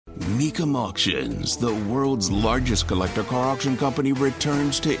Mecum Auctions, the world's largest collector car auction company,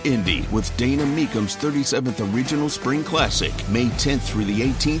 returns to Indy with Dana Mecum's 37th Regional Spring Classic, May 10th through the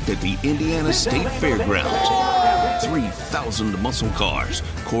 18th at the Indiana State Fairgrounds. 3,000 muscle cars,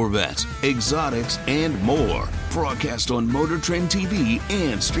 Corvettes, exotics, and more. Broadcast on Motor Trend TV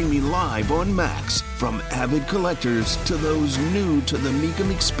and streaming live on Max. From avid collectors to those new to the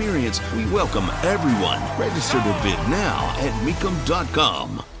Mecum experience, we welcome everyone. Register to bid now at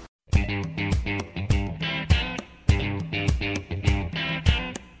Mecum.com.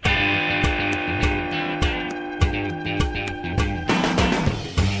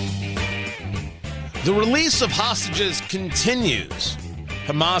 The release of hostages continues.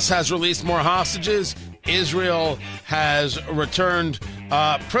 Hamas has released more hostages. Israel has returned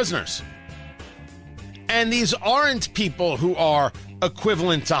prisoners. And these aren't people who are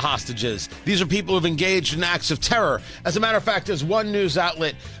equivalent to hostages. These are people who've engaged in acts of terror. As a matter of fact, as one news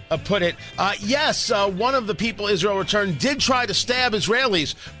outlet put it, one of the people Israel returned did try to stab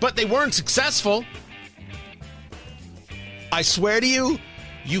Israelis, but they weren't successful. I swear to you,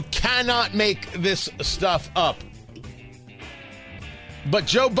 you cannot make this stuff up. But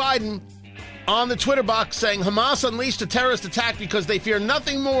Joe Biden on the Twitter box saying Hamas unleashed a terrorist attack because they fear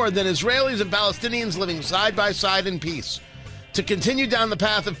nothing more than Israelis and Palestinians living side by side in peace. To continue down the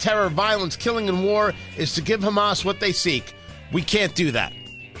path of terror, violence, killing, and war is to give Hamas what they seek. We can't do that.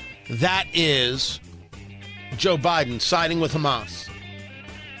 That is Joe Biden siding with Hamas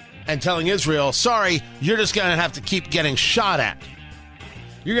and telling Israel, sorry, you're just going to have to keep getting shot at.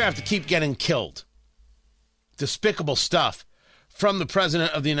 You're going to have to keep getting killed. Despicable stuff from the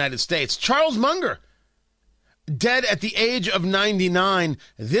President of the United States. Charles Munger, dead at the age of 99.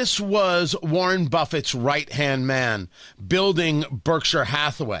 This was Warren Buffett's right-hand man, building Berkshire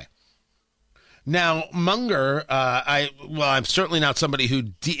Hathaway. Now, Munger, I'm certainly not somebody who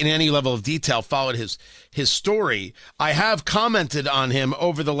in any level of detail followed his story. I have commented on him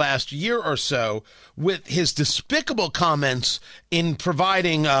over the last year or so with his despicable comments in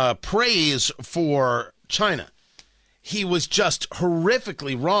providing praise for China. He was just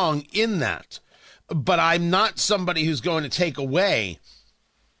horrifically wrong in that. But I'm not somebody who's going to take away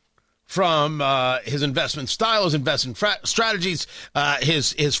from his investment style, his investment strategies,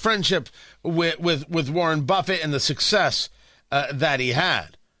 his friendship with Warren Buffett and the success that he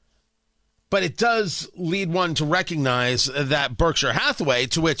had. But it does lead one to recognize that Berkshire Hathaway,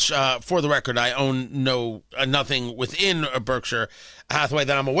 to which, for the record, I own nothing within Berkshire Hathaway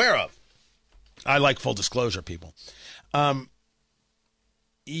that I'm aware of. I like full disclosure, people.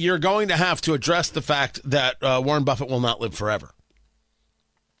 You're going to have to address the fact that Warren Buffett will not live forever.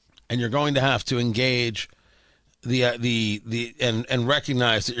 And you're going to have to engage and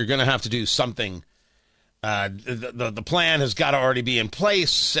recognize that you're going to have to do something. The plan has got to already be in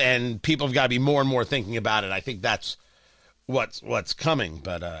place, and people have got to be more and more thinking about it. I think that's what's coming.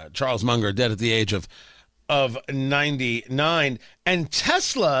 But Charles Munger, dead at the age of 99, and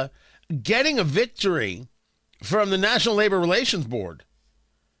Tesla getting a victory from the National Labor Relations Board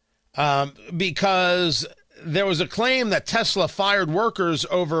because there was a claim that Tesla fired workers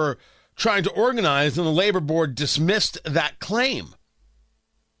over trying to organize, and the Labor Board dismissed that claim.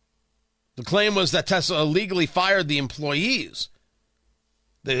 The claim was that Tesla illegally fired the employees.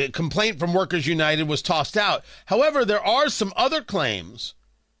 The complaint from Workers United was tossed out. However, there are some other claims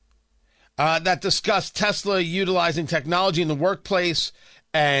that discuss Tesla utilizing technology in the workplace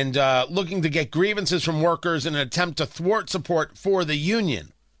and looking to get grievances from workers in an attempt to thwart support for the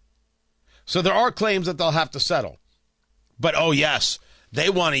union. So there are claims that they'll have to settle. But, oh, yes, they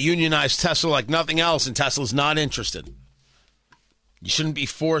want to unionize Tesla like nothing else, and Tesla's not interested. You shouldn't be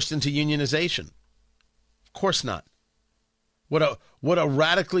forced into unionization. Of course not. What a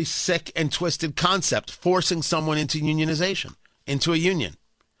radically sick and twisted concept, forcing someone into unionization, into a union.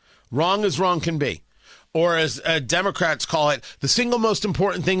 Wrong as wrong can be. Or as Democrats call it, the single most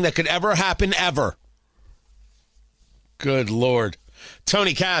important thing that could ever happen ever. Good Lord.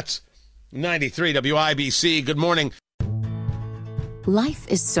 Tony Katz, 93 WIBC. Good morning. Life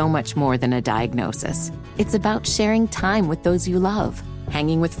is so much more than a diagnosis. It's about sharing time with those you love,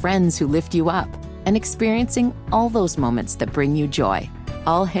 hanging with friends who lift you up, and experiencing all those moments that bring you joy.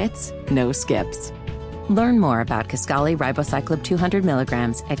 All hits, no skips. Learn more about Kisqali Ribociclib 200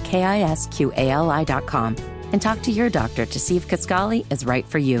 milligrams at KISQALI.com and talk to your doctor to see if Kisqali is right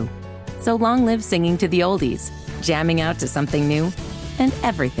for you. So long live singing to the oldies, jamming out to something new, and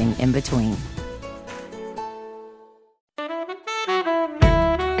everything in between.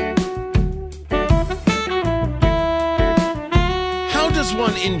 How does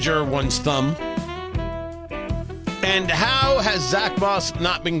one injure one's thumb? And how has Zach Moss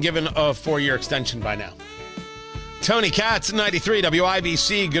not been given a 4-year extension by now? Tony Katz, 93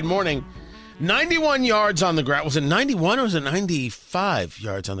 WIBC. Good morning. 91 yards on the ground. Was it 91 or was it 95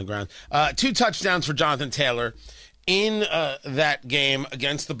 yards on the ground? 2 touchdowns for Jonathan Taylor in that game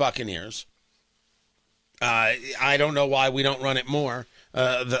against the Buccaneers. I don't know why we don't run it more.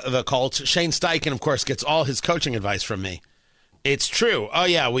 The Colts. Shane Steichen, of course, gets all his coaching advice from me. It's true. Oh,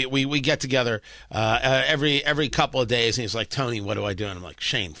 yeah, we get together every couple of days, and he's like, Tony, what do I do? And I'm like,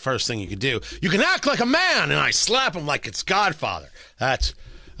 Shane, first thing you could do, you can act like a man, and I slap him like it's Godfather. That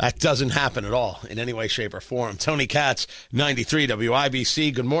doesn't happen at all in any way, shape, or form. Tony Katz, 93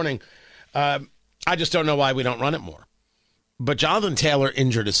 WIBC. Good morning. I just don't know why we don't run it more. But Jonathan Taylor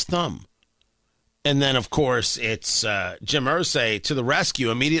injured his thumb. And then, of course, it's Jim Irsay to the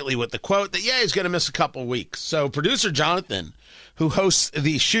rescue immediately with the quote that, he's going to miss a couple weeks. So producer Jonathan, who hosts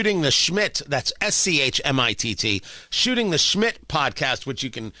the Shooting the Schmidt, that's SCHMITT, Shooting the Schmidt podcast, which you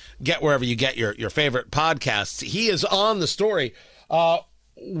can get wherever you get your favorite podcasts, he is on the story.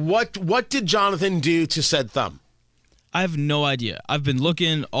 What did Jonathan do to said thumb? I have no idea. I've been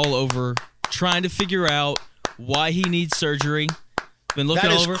looking all over, trying to figure out why he needs surgery. Been looking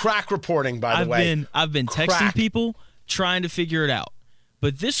that is over. Crack reporting, by the way. I've been texting people trying to figure it out.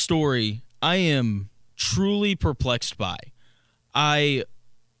 But this story, I am truly perplexed by. I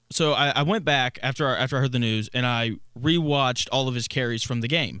went back after I heard the news and I rewatched all of his carries from the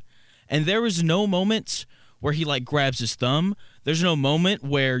game, and there was no moment where he grabs his thumb. There's no moment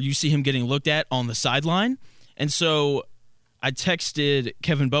where you see him getting looked at on the sideline, and so I texted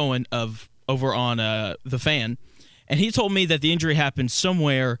Kevin Bowen over on The Fan. And he told me that the injury happened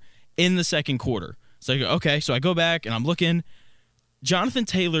somewhere in the second quarter. So I go, okay. So I go back and I'm looking. Jonathan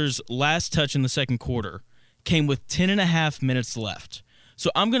Taylor's last touch in the second quarter came with 10.5 minutes left.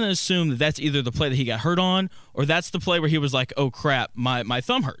 So I'm going to assume that that's either the play that he got hurt on, or that's the play where he was like, oh, crap, my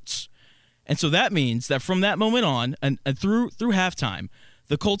thumb hurts. And so that means that from that moment on and through halftime,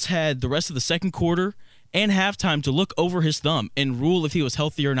 the Colts had the rest of the second quarter and halftime to look over his thumb and rule if he was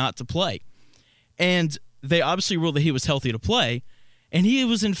healthy or not to play. And they obviously ruled that he was healthy to play, and he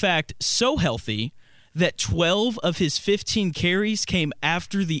was, in fact, so healthy that 12 of his 15 carries came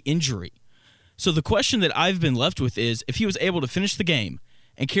after the injury. So the question that I've been left with is, if he was able to finish the game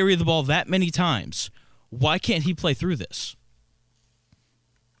and carry the ball that many times, why can't he play through this?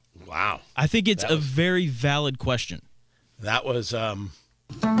 Wow. I think it's a very valid question. That was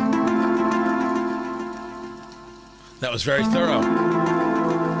very thorough.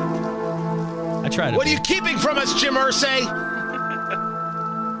 I tried it. What are you keeping from us, Jim Irsay?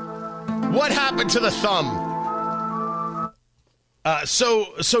 What happened to the thumb?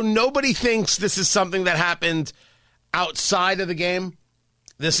 So nobody thinks this is something that happened outside of the game.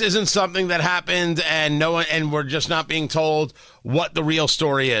 This isn't something that happened and we're just not being told what the real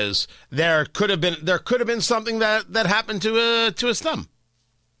story is. There could have been something that happened to his thumb.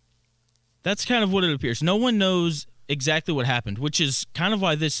 That's kind of what it appears. No one knows exactly what happened, which is kind of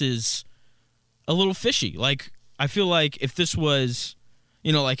why this is a little fishy. I feel like if this was,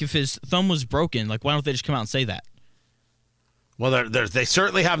 if his thumb was broken, why don't they just come out and say that? Well, they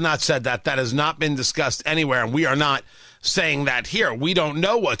certainly have not said that. That has not been discussed anywhere, and we are not saying that here. We don't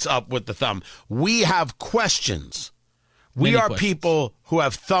know what's up with the thumb. We have questions. We are people who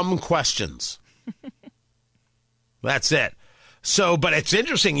have thumb questions. That's it. So, but it's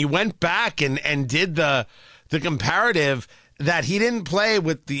interesting. You went back and did the comparative that he didn't play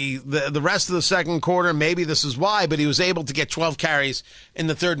with the rest of the second quarter. Maybe this is why, but he was able to get 12 carries in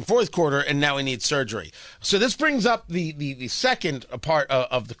the third and fourth quarter, and now he needs surgery. So this brings up the second part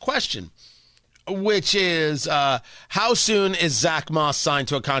of the question, which is how soon is Zach Moss signed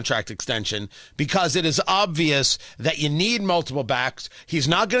to a contract extension? Because it is obvious that you need multiple backs. He's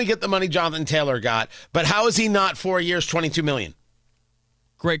not going to get the money Jonathan Taylor got, but how is he not 4 years, $22 million?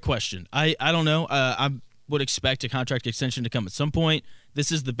 Great question. I don't know. I would expect a contract extension to come at some point. This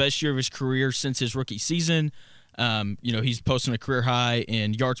is the best year of his career since his rookie season. He's posting a career high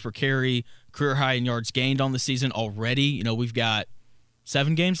in yards per carry, career high in yards gained on the season already. We've got 6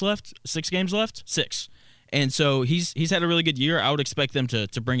 games left. And so he's had a really good year. I would expect them to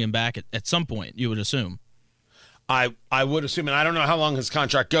bring him back at some point, you would assume. I would assume, and I don't know how long his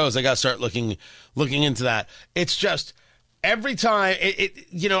contract goes. I got to start looking into that. It's just every time,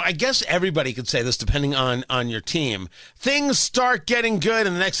 I guess everybody could say this depending on your team. Things start getting good,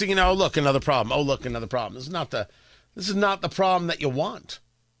 and the next thing you know, look, another problem. Oh, look, another problem. This is not the problem that you want.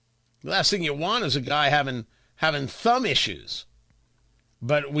 The last thing you want is a guy having thumb issues.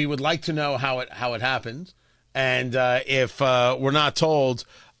 But we would like to know how it happened, and if we're not told,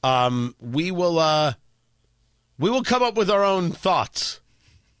 we will We will come up with our own thoughts.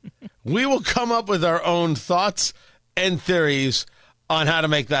 We will come up with our own thoughts and theories on how to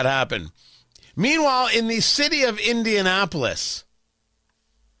make that happen. Meanwhile, in the city of Indianapolis,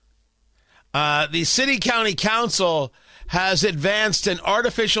 the city county council has advanced an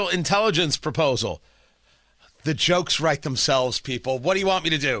artificial intelligence proposal. The jokes write themselves, people. What do you want me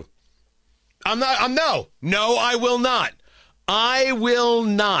to do? No, I will not. I will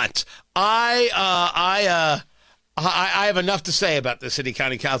not. I have enough to say about the city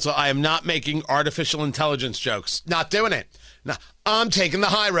county council. I am not making artificial intelligence jokes. Not doing it. No, I'm taking the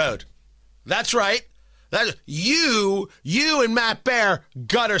high road. That's right. You and Matt Bear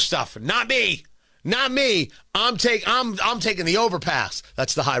gutter stuff. Not me. Not me. I'm taking the overpass.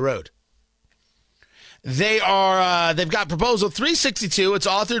 That's the high road. They've got proposal 362. It's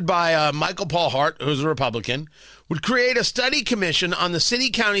authored by Michael Paul Hart, who's a Republican, would create a study commission on the city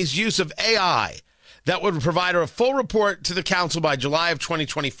county's use of AI that would provide a full report to the council by July of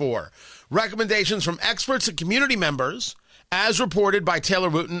 2024. Recommendations from experts and community members, as reported by Taylor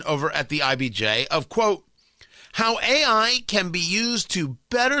Wooten over at the IBJ, of, quote, how AI can be used to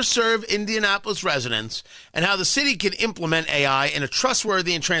better serve Indianapolis residents and how the city can implement AI in a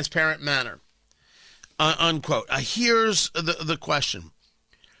trustworthy and transparent manner, unquote. Here's the question.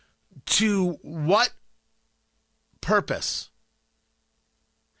 To what purpose?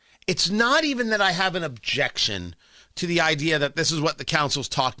 It's not even that I have an objection to the idea that this is what the council's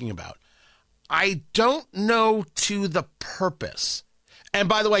talking about. I don't know to the purpose. And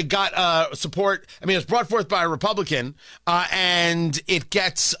by the way, got support. I mean, it's brought forth by a Republican, and it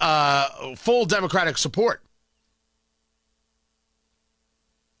gets full Democratic support.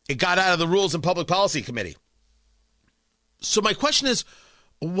 It got out of the Rules and Public Policy Committee. So my question is,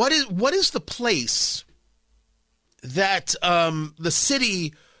 what is the place that the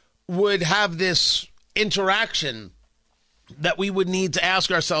city would have this interaction that we would need to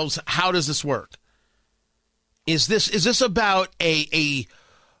ask ourselves, how does this work? Is this about a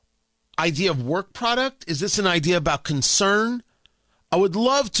idea of work product? Is this an idea about concern? I would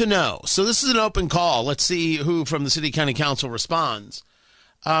love to know. So this is an open call. Let's see who from the City County Council responds.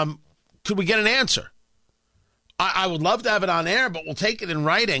 Could we get an answer? I would love to have it on air, but we'll take it in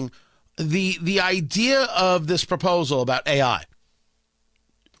writing. The idea of this proposal about AI.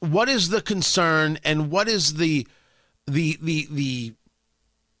 What is the concern, and what is the I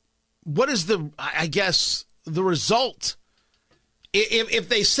guess the result? If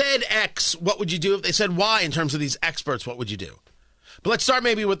they said X, what would you do? If they said Y in terms of these experts, what would you do? But let's start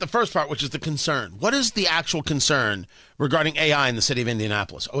maybe with the first part, which is the concern. What is the actual concern regarding AI in the city of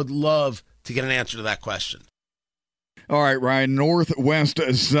Indianapolis? I would love to get an answer to that question. All right, Ryan, northwest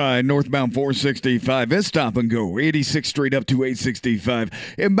side, northbound 465 is stop and go. 86th Street up to 865.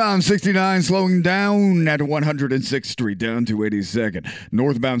 Inbound 69 slowing down at 106th Street down to 82nd.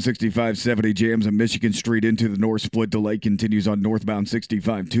 Northbound 6570 jams on Michigan Street into the north split. Delay continues on northbound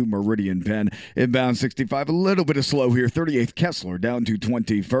 65 to Meridian Penn. Inbound 65, a little bit of slow here. 38th Kessler down to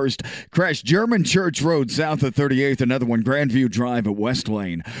 21st. Crash German Church Road south of 38th. Another one, Grandview Drive at West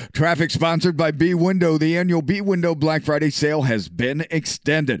Lane. Traffic sponsored by B Window. The annual B Window Black Friday sale has been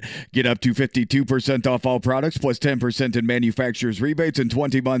extended. Get up to 52% off all products plus 10% in manufacturer's rebates and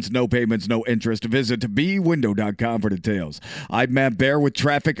 20 months, no payments, no interest. Visit bwindow.com for details. I'm Matt Bear with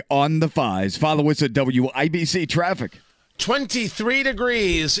traffic on the 5s. Follow us at WIBC Traffic. 23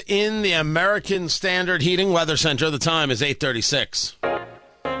 degrees in the American Standard Heating Weather Center. The time is 8:36.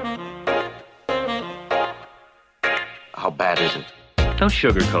 How bad is it? Don't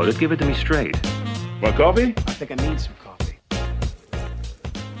sugarcoat it. Give it to me straight. Want coffee? I think I need some coffee.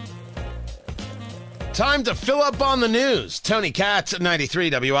 Time to fill up on the news. Tony Katz at 93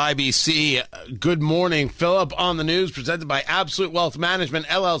 WIBC. Good morning. Fill up on the news presented by Absolute Wealth Management,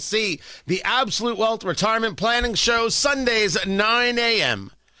 LLC. The Absolute Wealth Retirement Planning Show, Sundays at 9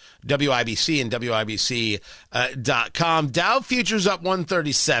 a.m. WIBC and WIBC.com. Dow futures up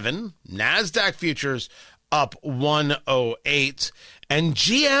 137. NASDAQ futures up 108. And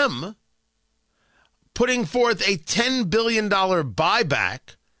GM putting forth a $10 billion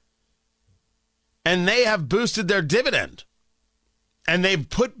buyback, and they have boosted their dividend. And they've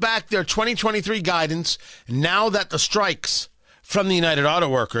put back their 2023 guidance now that the strikes from the United Auto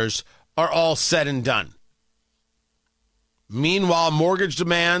Workers are all said and done. Meanwhile, mortgage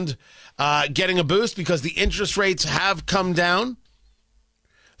demand getting a boost because the interest rates have come down.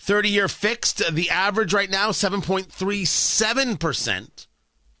 30-year fixed, the average right now, 7.37%.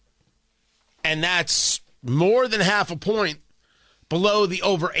 And that's more than half a point below the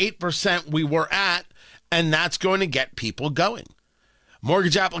over 8% we were at, and that's going to get people going.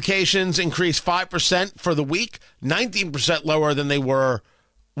 Mortgage applications increased 5% for the week, 19% lower than they were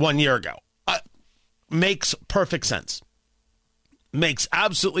 1 year ago. Makes perfect sense. Makes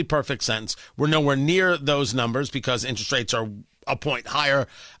absolutely perfect sense. We're nowhere near those numbers because interest rates are a point higher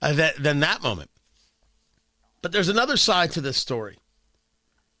than that moment. But there's another side to this story.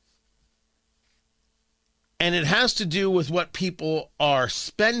 And it has to do with what people are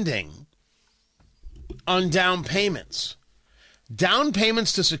spending on down payments. Down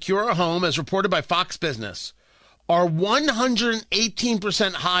payments to secure a home, as reported by Fox Business, are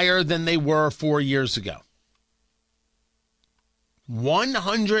 118% higher than they were 4 years ago.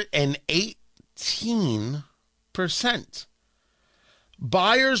 118%.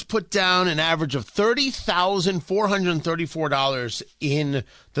 Buyers put down an average of $30,434 in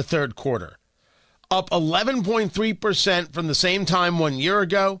the third quarter, up 11.3% from the same time 1 year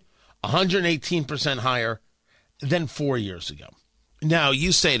ago, 118% higher than 4 years ago. Now,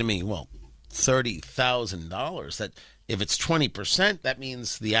 you say to me, well, $30,000, that if it's 20%, that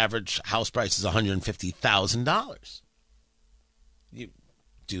means the average house price is $150,000. You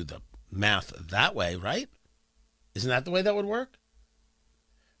do the math that way, right? Isn't that the way that would work?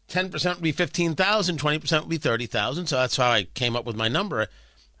 10% would be $15,000, 20% would be $30,000. So that's how I came up with my number. I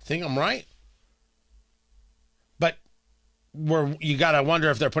think I'm right. But you got to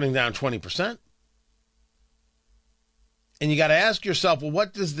wonder if they're putting down 20%. And you got to ask yourself, well,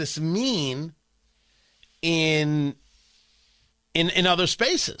 what does this mean in other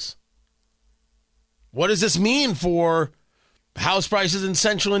spaces? What does this mean for house prices in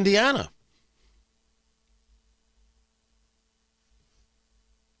central Indiana?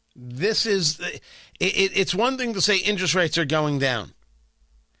 This is, it's one thing to say interest rates are going down.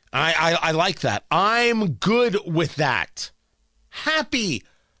 I like that. I'm good with that. Happy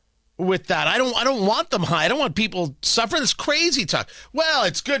with that. I don't want them high. I don't want people suffering this crazy talk. Well,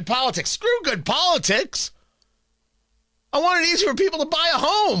 it's good politics. Screw good politics. I want it easier for people to buy a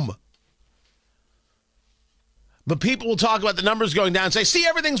home. But people will talk about the numbers going down and say, see,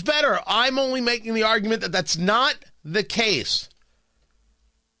 everything's better. I'm only making the argument that that's not the case.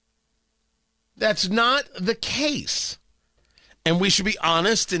 That's not the case. And we should be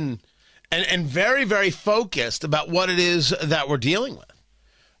honest and very, very focused about what it is that we're dealing with,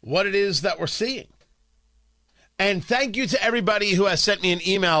 what it is that we're seeing. And thank you to everybody who has sent me an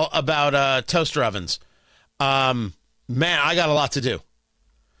email about toaster ovens. Man, I got a lot to do.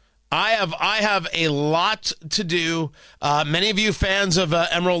 I have a lot to do. Many of you fans of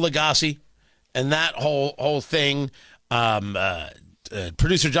Emeril Lagasse and that whole thing.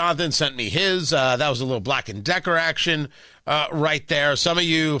 Producer Jonathan sent me his. That was a little Black & Decker action right there. Some of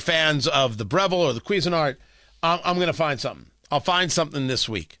you fans of the Breville or the Cuisinart, I'm going to find something. I'll find something this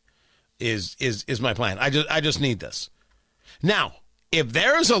week is my plan. I just need this. Now, if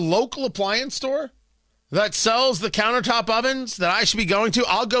there is a local appliance store that sells the countertop ovens that I should be going to,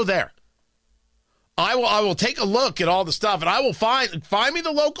 I'll go there. I will take a look at all the stuff, and I will find me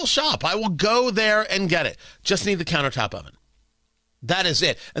the local shop. I will go there and get it. Just need the countertop oven. That is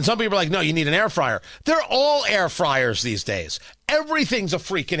it. And some people are like, no, you need an air fryer. They're all air fryers these days. Everything's a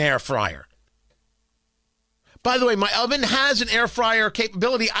freaking air fryer. By the way, my oven has an air fryer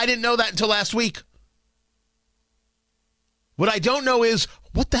capability. I didn't know that until last week. What I don't know is,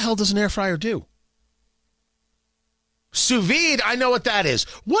 what the hell does an air fryer do? Sous vide, I know what that is.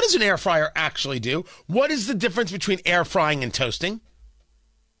 What does an air fryer actually do? What is the difference between air frying and toasting?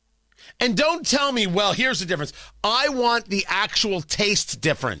 And don't tell me, well, here's the difference. I want the actual taste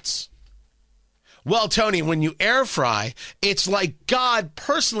difference. Well, Tony, when you air fry, it's like God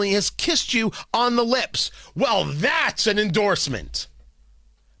personally has kissed you on the lips. Well, that's an endorsement.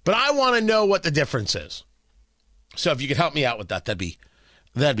 But I want to know what the difference is. So if you could help me out with that,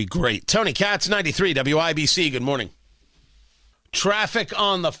 that'd be great. Tony Katz, 93 WIBC. Good morning. Traffic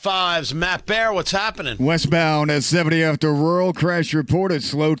on the fives. Matt Bear, what's happening? Westbound at 70 after rural crash reported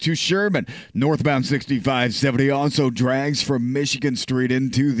slow to Sherman. Northbound 6570 also drags from Michigan Street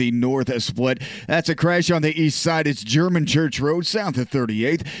into the north split. That's a crash on the east side. It's German Church Road south of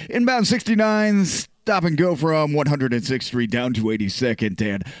 38. Inbound 69 stop and go from 106th Street down to 82nd.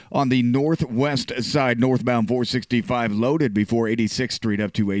 And on the northwest side, northbound 465 loaded before 86th Street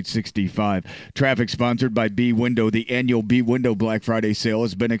up to 865. Traffic sponsored by B Window. The annual B Window Black Friday sale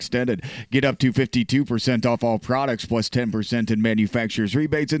has been extended. Get up to 52% off all products plus 10% in manufacturer's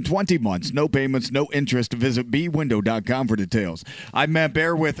rebates in 20 months. No payments, no interest. Visit bwindow.com for details. I'm Matt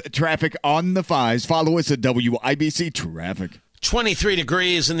Bear with traffic on the fives. Follow us at WIBC Traffic. 23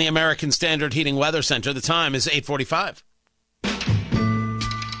 degrees in the American Standard Heating Weather Center. The time is 8:45.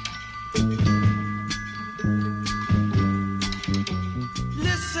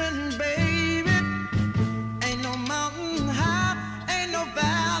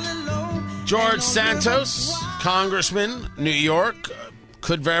 George Santos, congressman, New York,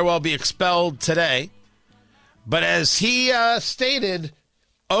 could very well be expelled today. But as he stated,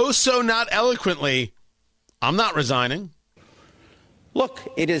 oh so not eloquently, I'm not resigning. Look,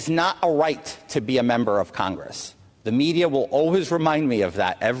 it is not a right to be a member of Congress. The media will always remind me of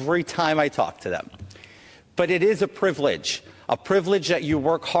that every time I talk to them. But it is a privilege that you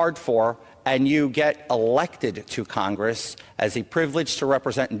work hard for, and you get elected to Congress as a privilege to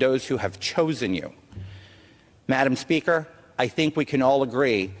represent those who have chosen you. Madam Speaker, I think we can all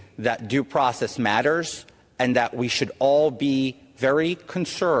agree that due process matters and that we should all be very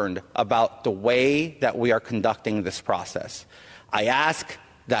concerned about the way that we are conducting this process. I ask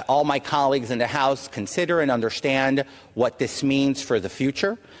that all my colleagues in the House consider and understand what this means for the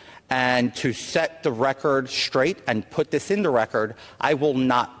future. And to set the record straight and put this in the record, I will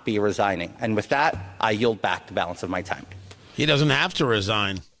not be resigning. And with that, I yield back the balance of my time. He doesn't have to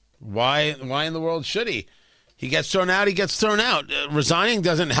resign. Why in the world should he? He gets thrown out, he gets thrown out. Resigning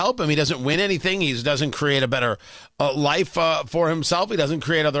doesn't help him. He doesn't win anything. He doesn't create a better life for himself. He doesn't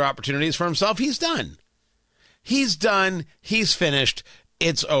create other opportunities for himself. He's done. He's done. He's finished.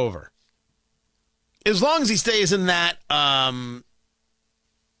 It's over. As long as he stays in that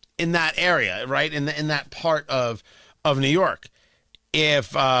area, right? In that part of New York.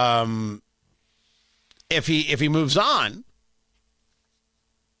 If he moves on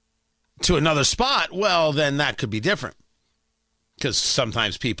to another spot, well, then that could be different. Because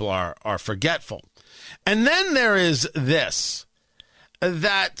sometimes people are forgetful. And then there is this,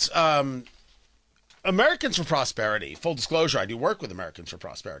 that Americans for Prosperity, full disclosure, I do work with Americans for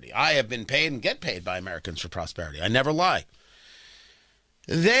Prosperity. I have been paid and get paid by Americans for Prosperity. I never lie.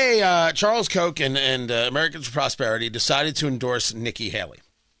 They, Charles Koch and Americans for Prosperity, decided to endorse Nikki Haley.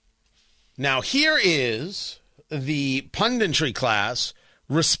 Now, here is the punditry class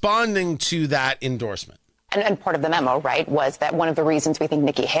responding to that endorsement. And part of the memo, right, was that one of the reasons we think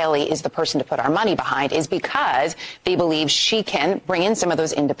Nikki Haley is the person to put our money behind is because they believe she can bring in some of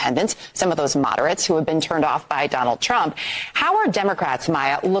those independents, some of those moderates who have been turned off by Donald Trump. How are Democrats,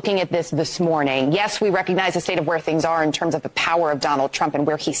 Maya, looking at this morning? Yes, we recognize the state of where things are in terms of the power of Donald Trump and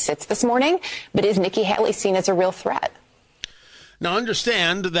where he sits this morning, but is Nikki Haley seen as a real threat? Now,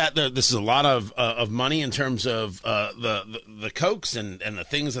 understand that this is a lot of money in terms of the Kochs and the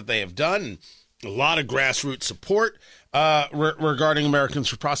things that they have done. A lot of grassroots support regarding Americans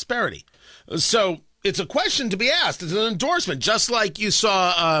for Prosperity. So it's a question to be asked. It's an endorsement, just like you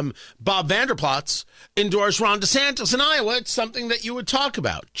saw Bob Vanderplatz endorse Ron DeSantis in Iowa. It's something that you would talk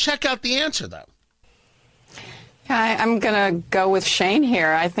about. Check out the answer, though. I'm going to go with Shane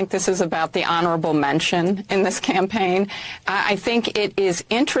here. I think this is about the honorable mention in this campaign. I think it is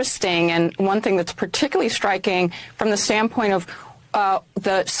interesting, and one thing that's particularly striking from the standpoint of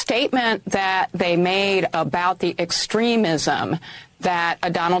the statement that they made about the extremism that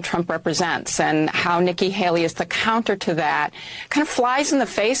Donald Trump represents and how Nikki Haley is the counter to that kind of flies in the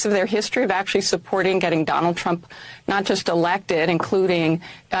face of their history of actually supporting getting Donald Trump not just elected, including,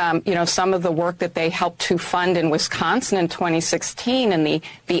 some of the work that they helped to fund in Wisconsin in 2016 and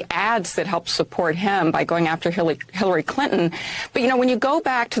the ads that helped support him by going after Hillary Clinton. But, when you go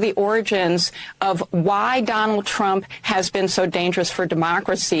back to the origins of why Donald Trump has been so dangerous for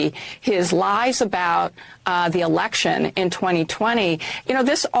democracy, his lies about the election in 2020,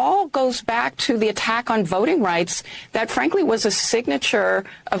 this all goes back to the attack on voting rights that, frankly, was a signature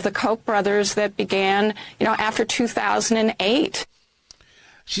of the Koch brothers that began, after 2008.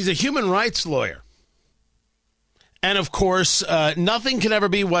 She's a human rights lawyer. And, of course, nothing can ever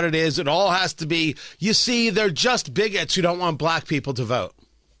be what it is. It all has to be, you see, they're just bigots who don't want black people to vote.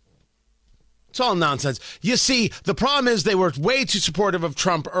 It's all nonsense. You see, the problem is they were way too supportive of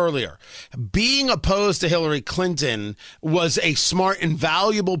Trump earlier. Being opposed to Hillary Clinton was a smart and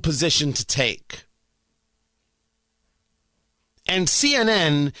valuable position to take. And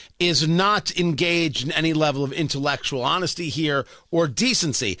CNN is not engaged in any level of intellectual honesty here or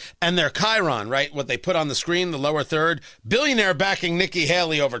decency. And their chyron, right, what they put on the screen, the lower third, billionaire backing Nikki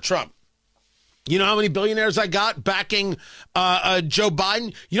Haley over Trump. You know how many billionaires I got backing Joe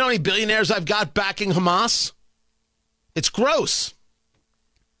Biden? You know how many billionaires I've got backing Hamas? It's gross.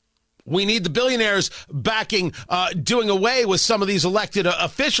 We need the billionaires backing, doing away with some of these elected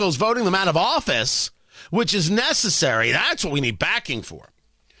officials, voting them out of office, which is necessary. That's what we need backing for.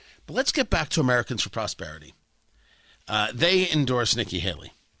 But let's get back to Americans for Prosperity. They endorse Nikki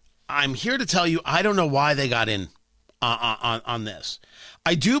Haley. I'm here to tell you, I don't know why they got in on this.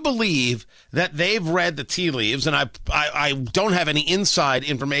 I do believe that they've read the tea leaves, and I don't have any inside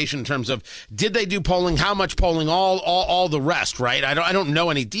information in terms of did they do polling, how much polling, all the rest, right? I don't know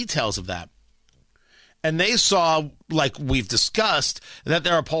any details of that. And they saw, like we've discussed, that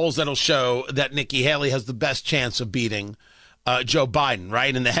there are polls that'll show that Nikki Haley has the best chance of beating Joe Biden,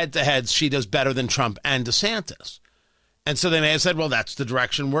 right? In the head-to-heads, she does better than Trump and DeSantis. And so they may have said, well, that's the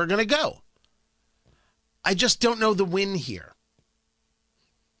direction we're going to go. I just don't know the win here.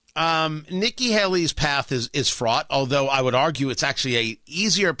 Nikki Haley's path is fraught, although I would argue it's actually a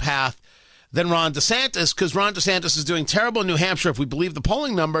easier path than Ron DeSantis, because Ron DeSantis is doing terrible in New Hampshire, if we believe the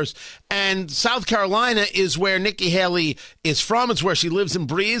polling numbers, and South Carolina is where Nikki Haley is from. It's where she lives and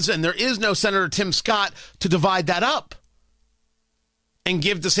breathes, and there is no Senator Tim Scott to divide that up and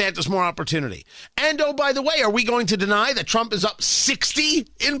give DeSantis more opportunity. And, oh, by the way, are we going to deny that Trump is up 60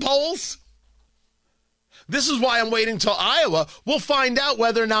 in polls? This is why I'm waiting till Iowa. We'll find out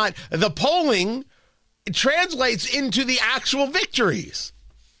whether or not the polling translates into the actual victories.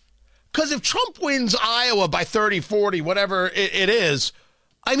 Because if Trump wins Iowa by 30, 40, whatever it is,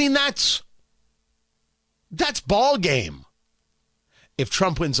 I mean, that's ball game. If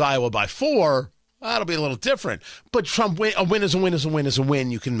Trump wins Iowa by 4, that'll be a little different. But a win is a win is a win is a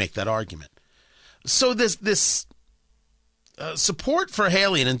win. You can make that argument. So this support for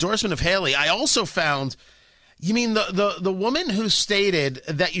Haley, an endorsement of Haley, I also found, you mean the woman who stated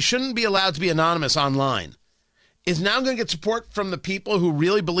that you shouldn't be allowed to be anonymous online is now going to get support from the people who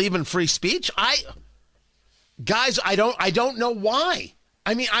really believe in free speech? I don't know why.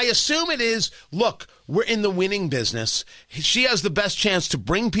 I mean, I assume it is, look, we're in the winning business. She has the best chance to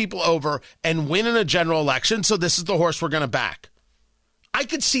bring people over and win in a general election, so this is the horse we're going to back. I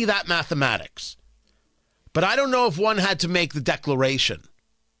could see that mathematics. But I don't know if one had to make the declaration.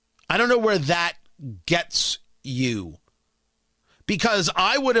 I don't know where that gets you. Because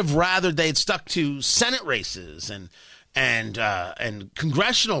I would have rather they'd stuck to Senate races and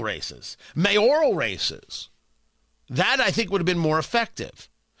congressional races, mayoral races. That, I think, would have been more effective.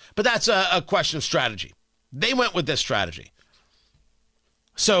 But that's a question of strategy. They went with this strategy.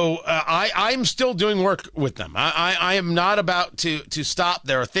 So I'm still doing work with them. I am not about to stop.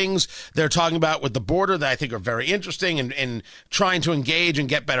 There are things they're talking about with the border that I think are very interesting in trying to engage and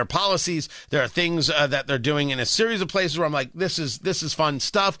get better policies. There are things that they're doing in a series of places where I'm like, this is fun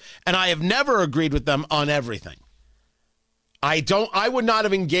stuff. And I have never agreed with them on everything. I would not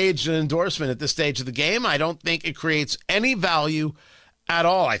have engaged in endorsement at this stage of the game. I don't think it creates any value at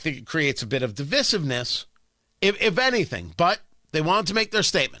all. I think it creates a bit of divisiveness, if anything. But they wanted to make their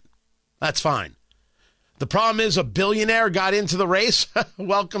statement. That's fine. The problem is a billionaire got into the race.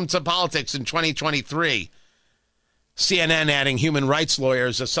 Welcome to politics in 2023. CNN adding human rights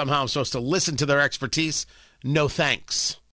lawyers as somehow I'm supposed to listen to their expertise. No thanks.